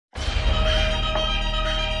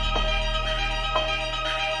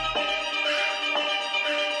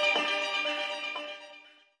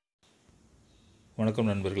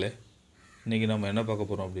வணக்கம் நண்பர்களே. இன்றைக்கி நம்ம என்ன பார்க்க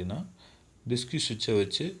போகிறோம் அப்படின்னா, டிஸ்கி சுவிட்சை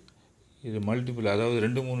வச்சு இது மல்டிபிள், அதாவது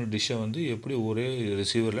 2-3 டிஷ்ஷை வந்து எப்படி ஒரே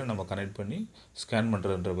ரிசீவரில் நம்ம கனெக்ட் பண்ணி ஸ்கேன்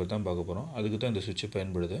பண்ணுறதுன்ற பற்றி தான் பார்க்க போகிறோம். அதுக்கு தான் இந்த சுவிட்சை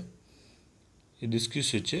பயன்படுது. இது டிஸ்கி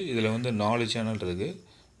சுவிட்சு. இதில் வந்து 4 சேனல் இருக்குது.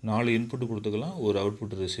 4 இன்புட்டு கொடுத்துக்கலாம், ஒரு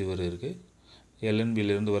அவுட்புட் ரிசீவர் இருக்குது.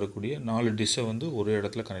 எல்என்பியிலேருந்து வரக்கூடிய 4 டிஷ்ஷை வந்து ஒரே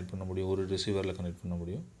இடத்துல கனெக்ட் பண்ண முடியும், ஒரு ரிசீவரில் கனெக்ட் பண்ண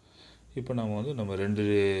முடியும். இப்போ நம்ம 2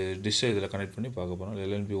 டிஷ்ஷை இதில் கனெக்ட் பண்ணி பார்க்க போகிறோம்.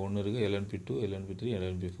 LNP 1 இருக்குது, LNP 2, LNP 3,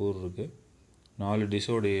 LNP 4 இருக்குது. 4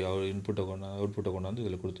 டிஷ்ஷோடைய அவுட்புட்டை கொண்டாந்து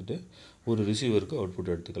இதில் கொடுத்துட்டு ஒரு ரிசீவருக்கு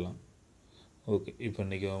அவுட்புட் எடுத்துக்கலாம். ஓகே, இப்போ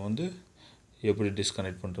இன்றைக்கி வந்து எப்படி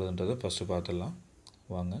டிஸ்கனெக்ட் பண்ணுறதுன்றதை ஃபஸ்ட்டு பார்த்துடலாம்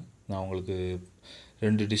வாங்க. நான் உங்களுக்கு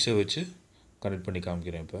 2 டிஷ்ஷை வச்சு கனெக்ட் பண்ணி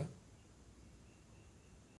காமிக்கிறேன். இப்போ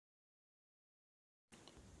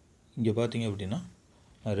இங்கே பார்த்தீங்க அப்படின்னா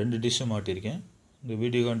நான் 2 டிஷ்ஷை மாட்டியிருக்கேன். இந்த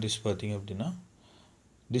வீடியோகான் டிஷ் பார்த்தீங்க அப்படின்னா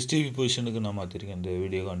டிஷ் டிவி பொசிஷனுக்கு நான் மாற்றிருக்கேன் இந்த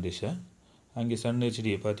வீடியோகான் டிஷ்ஷை. அங்கே சன்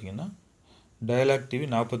ஹெச்டியை பார்த்தீங்கன்னா DISEqC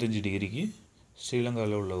 45 டிகிரிக்கு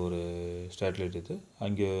ஸ்ரீலங்காவில் உள்ள ஒரு சேட்டலைட் இது,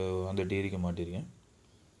 அங்கே அந்த டிகிரிக்கு மாட்டியிருக்கேன்.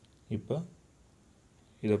 இப்போ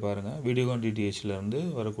இதை பாருங்கள், வீடியோகான் டிடிஹெச்லேருந்து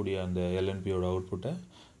வரக்கூடிய அந்த எல்என்பியோட அவுட்புட்டை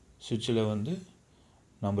சுவிட்சில் வந்து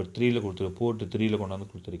நம்பர் 3ல் போர்ட் 3ல் கொண்டாந்து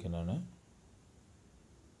கொடுத்துருக்கேன். நான்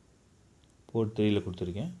போர்ட் 3ல்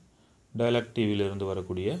கொடுத்துருக்கேன். DISEqC டிவியிலேருந்து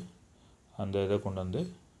வரக்கூடிய அந்த இதை கொண்டாந்து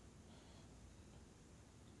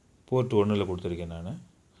போர்ட் 1ல் கொடுத்துருக்கேன் நான்.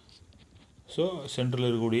 ஸோ சென்டரில்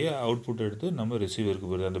இருக்கக்கூடிய அவுட்புட் எடுத்து நம்ம ரிசீவருக்கு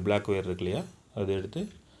போயிருது. அந்த பிளாக் ஒயர் இருக்கு இல்லையா, அதை எடுத்து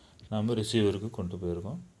நம்ம ரிசீவருக்கு கொண்டு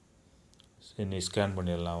போயிருக்கோம். சரி, நீ ஸ்கேன்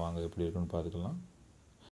பண்ணிடலாம் வாங்க, எப்படி இருக்குன்னு பார்த்துக்கலாம்.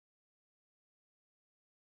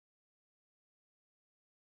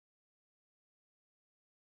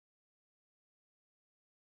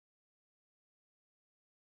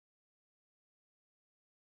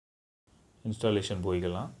 இன்ஸ்டாலேஷன்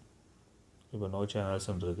போய்க்கலாம். இப்போ நோ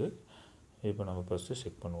சேனல்ஸ்ன்னு இருக்குது. இப்போ நம்ம ஃபஸ்ட்டு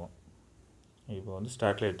செக் பண்ணுவோம். இப்போ வந்து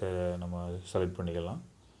சேட்டலைட்டை நம்ம செலக்ட் பண்ணிக்கலாம்.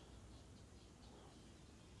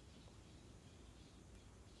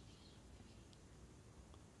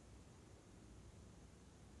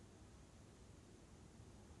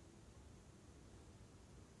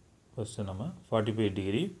 ஃபஸ்ட்டு நம்ம 45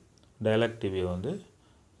 டிகிரி DISEqC டிவியை வந்து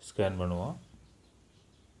ஸ்கேன் பண்ணுவோம்.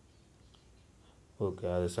 ஓகே,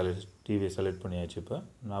 அதை டிவியை செலக்ட் பண்ணியாச்சு. இப்போ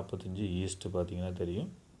 45 ஈஸ்ட்டு பார்த்தீங்கன்னா தெரியும்.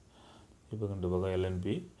 இப்போ இந்த பக்கம்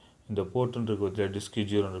எல்என்பி இந்த போர்ட்டுன்னு இருக்கிற டிஸ்கி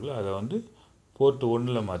 0 இருக்குல்ல, அதை வந்து போர்ட்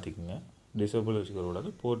 1ல் மாற்றிக்குங்க. டிசேபிள் வச்சுக்க கூடாது,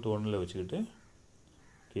 போர்ட் 1ல் வச்சுக்கிட்டு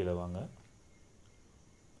கீழே வாங்க.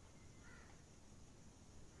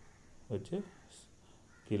 வச்சு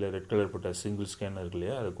கீழே ரெட் கலர் போட்ட சிங்கிள் ஸ்கேன் இருக்கு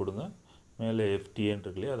இல்லையா, அதை கொடுங்க. மேலே FTN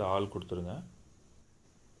இருக்கு இல்லையா, அதை ஆல் கொடுத்துருங்க.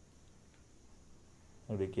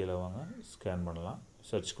 அப்படி கீழே வாங்க, ஸ்கேன் பண்ணலாம்.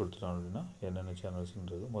 சர்ச் கொடுத்துட்டோம் அப்படின்னா என்னென்ன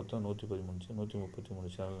சேனல்ஸ்ன்றது மொத்தம் 133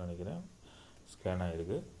 சேனல் நினைக்கிறேன் ஸ்கேன்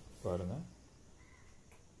ஆகிருக்கு. பாருங்கள்,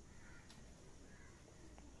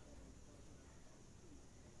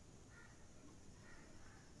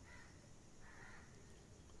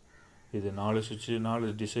 இது 4 சுவிட்சு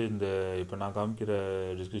 4 டிஷ்ஷு. இந்த இப்போ நான் காமிக்கிற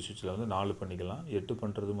டிஸ்கி சுவிட்சில் வந்து 4 பண்ணிக்கலாம். 8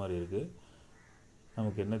 பண்ணுறது மாதிரி இருக்குது.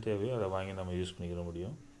 நமக்கு என்ன தேவையோ அதை வாங்கி நம்ம யூஸ் பண்ணிக்கிற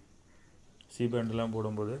முடியும். சி பேண்டெலாம்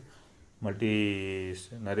போடும்போது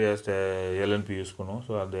நிறையா எல்என்பி யூஸ் பண்ணுவோம்.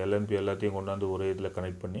 ஸோ அந்த எல்என்பி எல்லாத்தையும் கொண்டாந்து ஒரே இதில்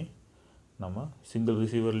கனெக்ட் பண்ணி நம்ம சிங்கிள்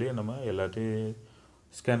ரிசீவர்லேயே நம்ம எல்லாத்தையும்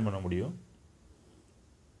ஸ்கேன் பண்ண முடியும்.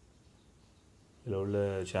 இதில் உள்ள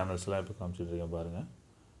சேனல்ஸ்லாம் இப்போ காமிச்சிட்ருக்கேன் பாருங்கள்.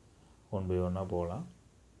 1 பை 1 போகலாம்.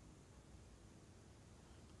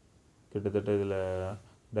 கிட்டத்தட்ட இதில்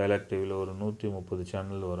DISEqC டிவியில் ஒரு 130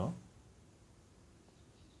 சேனல் வரும்.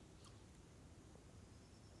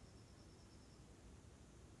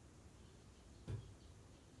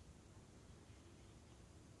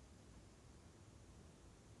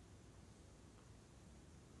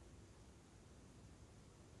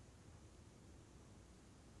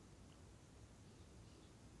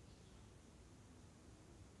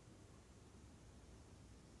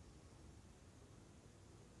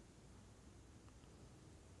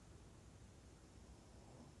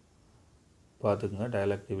 பார்த்துக்குங்க,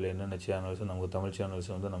 DISEqC டிவியில் என்னென்ன சேனல்ஸ், நமக்கு தமிழ் சேனல்ஸ்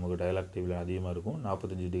வந்து நமக்கு DISEqC டிவியில் அதிகமாக இருக்கும்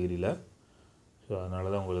 45 டிகிரியில். ஸோ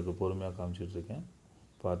அதனால தான் உங்களுக்கு பொறுமையாக காமிச்சிட்ருக்கேன்.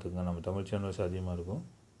 பார்த்துக்குங்க, நம்ம தமிழ் சேனல்ஸ் அதிகமாக இருக்கும்.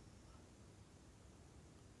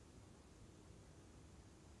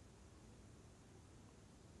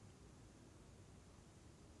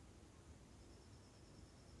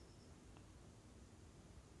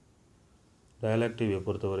 DISEqC டிவியை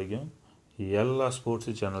பொறுத்த வரைக்கும் எல்லா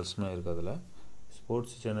ஸ்போர்ட்ஸு சேனல்ஸுமே இருக்குது. அதில்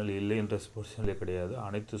ஸ்போர்ட்ஸ் சேனல் இல்லைன்ற ஸ்போர்ட்ஸ் சேனலே கிடையாது.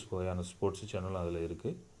 அனைத்து வகையான ஸ்போர்ட்ஸ் சேனலும் அதில்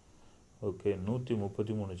இருக்குது. ஓகே,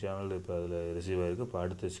 133 சேனல் இப்போ அதில் ரிசீவ் ஆகிருக்கு. இப்போ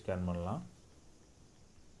அடுத்து ஸ்கேன் பண்ணலாம்.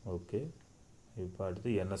 ஓகே, இப்போ அடுத்து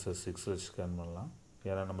NSS 6 ஸ்கேன் பண்ணலாம்.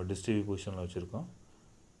 ஏன்னா நம்ம டிஸ்ட்ரிபியூட் பொசிஷனில் வச்சுருக்கோம்.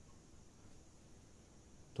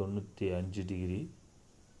 95 degree.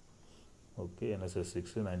 Okay,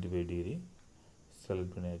 NSS6 95 degree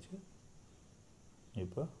select பண்ணியாச்சு.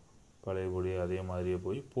 இப்போ பழையபடி அதே மாதிரியே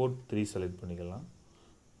போய் போர்ட் 3 செலக்ட் பண்ணிக்கலாம்.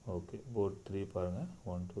 ஓகே, போர்ட் 3 பாருங்கள்,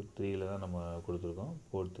 1 2 3ல் தான் நம்ம கொடுத்துருக்கோம்.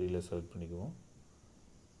 போர்ட் 3ல் செலக்ட் பண்ணிக்குவோம்.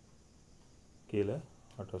 கீழே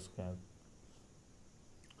ஆட்டோ ஸ்கேன்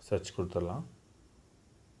சர்ச் கொடுத்துடலாம்.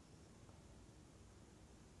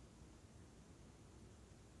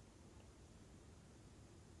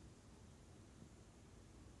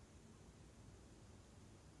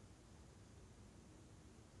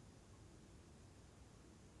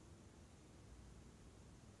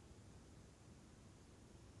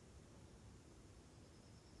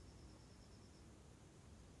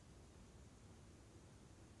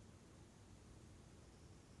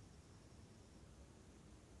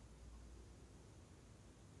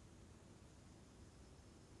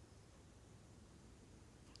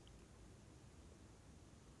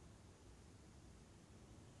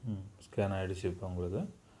 ஸ்கேன் ஆகிடுச்சு. இப்போ உங்களுக்கு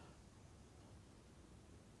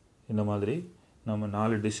இந்த மாதிரி நம்ம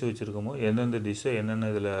 4 டிஷ்ஷு வச்சுருக்கோமோ எந்தெந்த டிஷ்ஷை என்னென்ன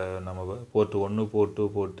இதில் நம்ம போர்ட் 1 போர்ட் 2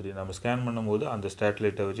 போர்ட் 3 நம்ம ஸ்கேன் பண்ணும்போது அந்த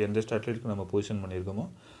ஸ்டாட்லைட்டை வச்சு எந்த ஸ்டாட்லைட்டுக்கு நம்ம பொசிஷன் பண்ணியிருக்கோமோ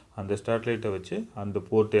அந்த ஸ்டாட்லைட்டை வச்சு அந்த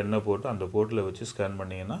போர்ட் என்ன போட்டு அந்த போர்ட்டில் வச்சு ஸ்கேன்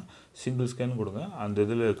பண்ணிங்கன்னா சிங்கிள் ஸ்கேன் கொடுங்க. அந்த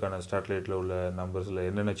இதில் இருக்கான ஸ்டாட்லைட்டில் உள்ள நம்பர்ஸில்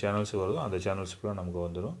என்னென்ன சேனல்ஸ் வருதோ அந்த சேனல்ஸ் ஃபுல்லாக நமக்கு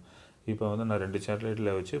வந்துடும். இப்போ வந்து நான் 2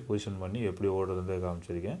 சேட்டலைட்டில் வச்சு பொசிஷன் பண்ணி எப்படி ஓடுறதுன்னு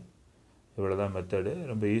காமிச்சிருக்கேன். இவ்வளோ தான் மெத்தடு.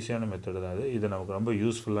 ரொம்ப ஈஸியான மெத்தடு தான் இது. இது நமக்கு ரொம்ப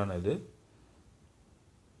யூஸ்ஃபுல்லான இது.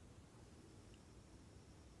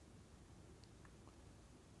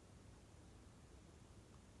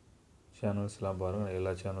 சேனல்ஸ்லாம் பாருங்கள்,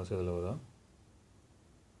 எல்லா சேனல்ஸும் இதில் வரும்.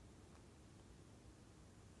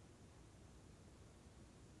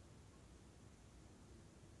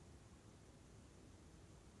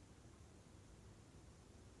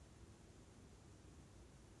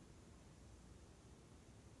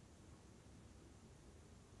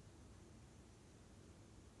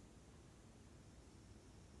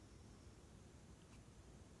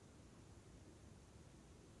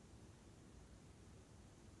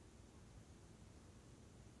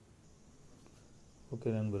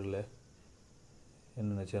 ஓகே நண்பர்களே,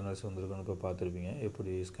 என்னென்ன சேனல்ஸ் வந்திருக்குன்னு இப்போ பார்த்துருப்பீங்க.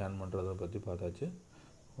 எப்படி ஸ்கேன் பண்ணுறதை பற்றி பார்த்தாச்சு.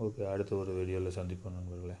 ஓகே, அடுத்த ஒரு வீடியோவில் சந்திப்போம்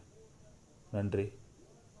நண்பர்களே. நன்றி.